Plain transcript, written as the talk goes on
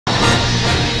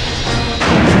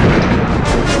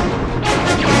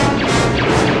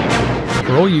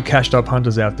all you cashed up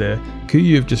hunters out there,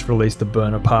 Kuiu have just released the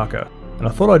Burner Parker, and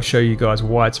I thought I'd show you guys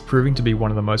why it's proving to be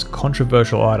one of the most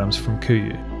controversial items from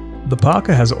Kuiu. The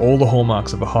Parka has all the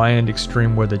hallmarks of a high-end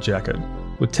extreme weather jacket.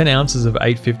 With 10 ounces of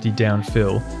 850 down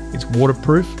fill, it's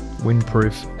waterproof,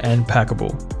 windproof, and packable.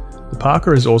 The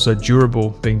Parka is also durable,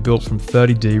 being built from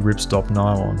 30D ripstop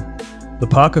nylon. The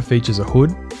Parka features a hood,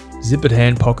 zippered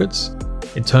hand pockets,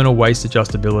 internal waist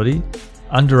adjustability,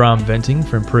 underarm venting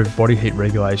for improved body heat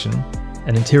regulation,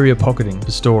 and interior pocketing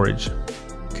for storage.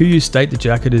 Kuiu state the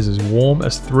jacket is as warm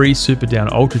as 3 Super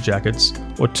Down Ultra jackets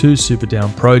or 2 Super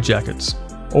Down Pro jackets.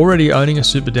 Already owning a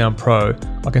Super Down Pro,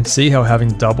 I can see how having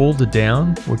double the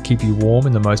down would keep you warm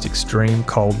in the most extreme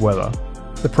cold weather.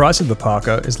 The price of the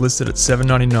Parka is listed at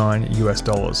 $7.99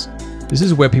 US. This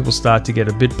is where people start to get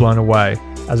a bit blown away,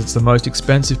 as it's the most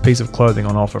expensive piece of clothing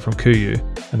on offer from Kuiu,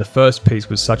 and the first piece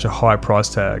with such a high price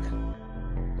tag.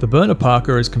 The Burner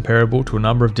Parker is comparable to a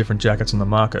number of different jackets on the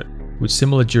market, with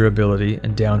similar durability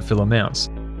and downfill amounts,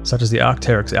 such as the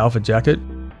Arc'teryx Alpha jacket,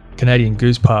 Canadian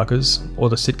Goose Parkers, or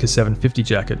the Sitka 750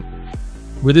 jacket.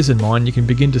 With this in mind, you can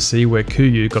begin to see where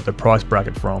Kuiu got their price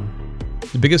bracket from.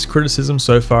 The biggest criticism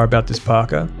so far about this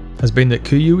Parka has been that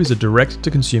Kuiu is a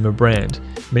direct-to-consumer brand,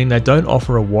 meaning they don't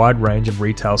offer a wide range of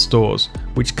retail stores,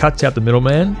 which cuts out the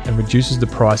middleman and reduces the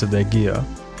price of their gear.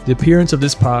 The appearance of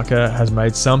this Parka has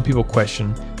made some people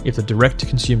question if the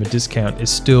direct-to-consumer discount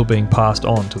is still being passed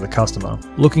on to the customer.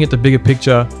 Looking at the bigger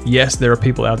picture, yes, there are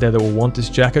people out there that will want this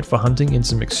jacket for hunting in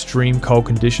some extreme cold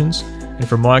conditions, and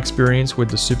from my experience with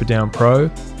the Super Down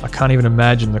Pro, I can't even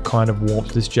imagine the kind of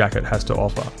warmth this jacket has to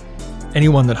offer.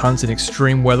 Anyone that hunts in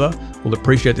extreme weather will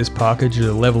appreciate this Parka due to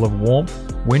the level of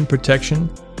warmth, wind protection,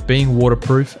 being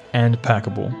waterproof and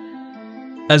packable.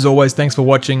 As always, thanks for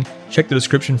watching. Check the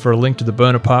description for a link to the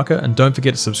Burner Parker, and don't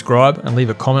forget to subscribe and leave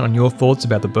a comment on your thoughts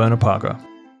about the Burner Parker.